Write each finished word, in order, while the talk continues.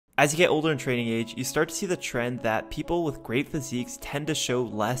As you get older in training age, you start to see the trend that people with great physiques tend to show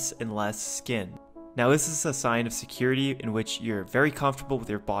less and less skin. Now this is a sign of security in which you're very comfortable with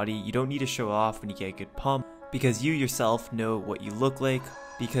your body. You don't need to show off when you get a good pump because you yourself know what you look like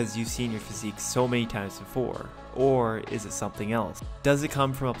because you've seen your physique so many times before. Or is it something else? Does it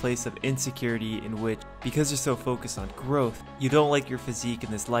come from a place of insecurity in which, because you're so focused on growth, you don't like your physique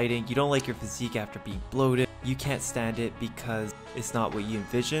in this lighting, you don't like your physique after being bloated, you can't stand it because it's not what you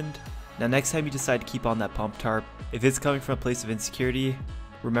envisioned? Now next time you decide to keep on that pump tarp, if it's coming from a place of insecurity,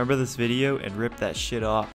 remember this video and rip that shit off.